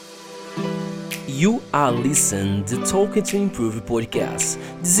You are listening to Talking to Improve podcast.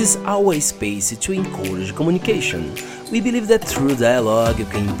 This is our space to encourage communication. We believe that through dialogue we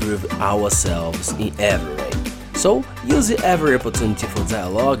can improve ourselves in every way. So use every opportunity for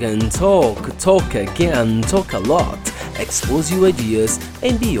dialogue and talk again, talk a lot, expose your ideas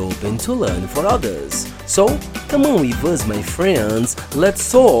and be open to learn for others. So come on with us, my friends,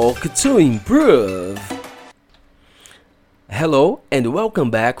 let's talk to improve. Hello and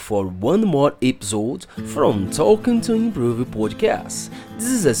welcome back for one more episode from Talking to Improve podcast. This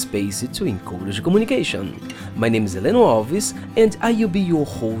is a space to encourage communication. My name is Heleno Alves and I will be your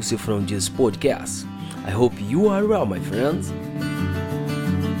host from this podcast. I hope you are well, my friends.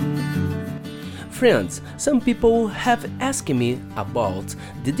 Friends, some people have asked me about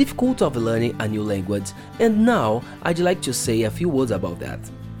the difficulty of learning a new language, and now I'd like to say a few words about that.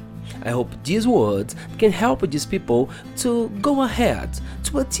 I hope these words can help these people to go ahead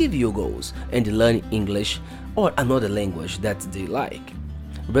to achieve your goals and learn English or another language that they like.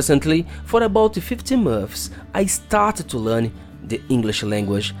 Recently, for about 15 months, I started to learn the English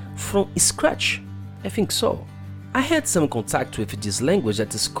language from scratch. I think so. I had some contact with this language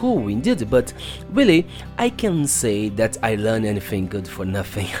at school indeed, but really I can say that I learned anything good for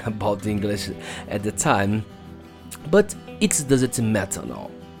nothing about English at the time. But it doesn't matter now.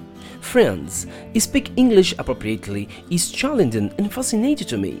 Friends, speak English appropriately is challenging and fascinating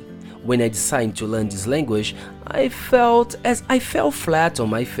to me. When I decided to learn this language, I fell flat on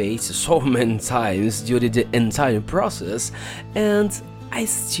my face so many times during the entire process, and I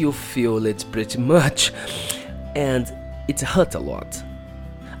still feel it pretty much, and it hurt a lot.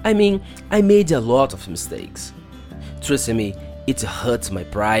 I mean, I made a lot of mistakes. Trust me, it hurts my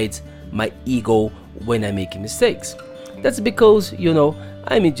pride, my ego when I make mistakes. That's because,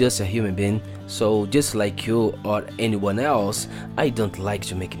 I'm just a human being, so just like you or anyone else, I don't like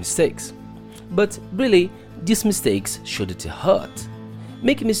to make mistakes. But really, these mistakes shouldn't hurt.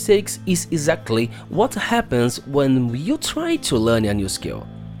 Making mistakes is exactly what happens when you try to learn a new skill.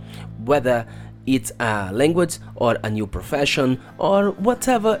 Whether it's a language or a new profession or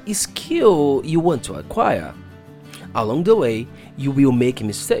whatever skill you want to acquire. Along the way, you will make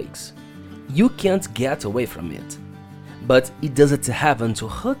mistakes. You can't get away from it. But it doesn't happen to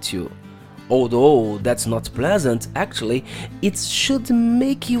hurt you. Although that's not pleasant, actually, it should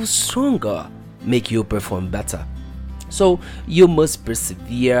make you stronger, make you perform better. So you must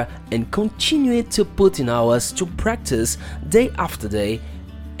persevere and continue to put in hours to practice day after day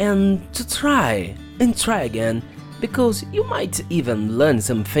and to try and try again, because you might even learn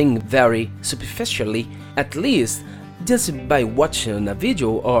something very superficially, at least just by watching a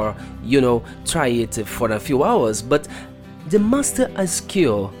video or, try it for a few hours. But to master a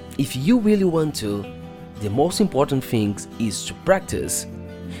skill, if you really want to, the most important thing is to practice.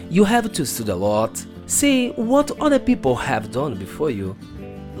 You have to study a lot, see what other people have done before you,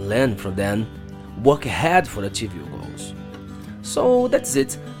 learn from them, work hard for achieve your goals. So that's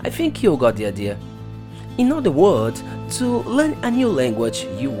it. I think you got the idea. In other words, to learn a new language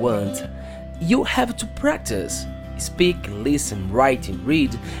you want, you have to practice. Speak, listen, write, and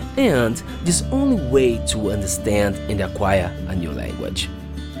read, and this only way to understand and acquire a new language.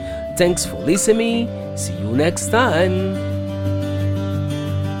 Thanks for listening. See you next time.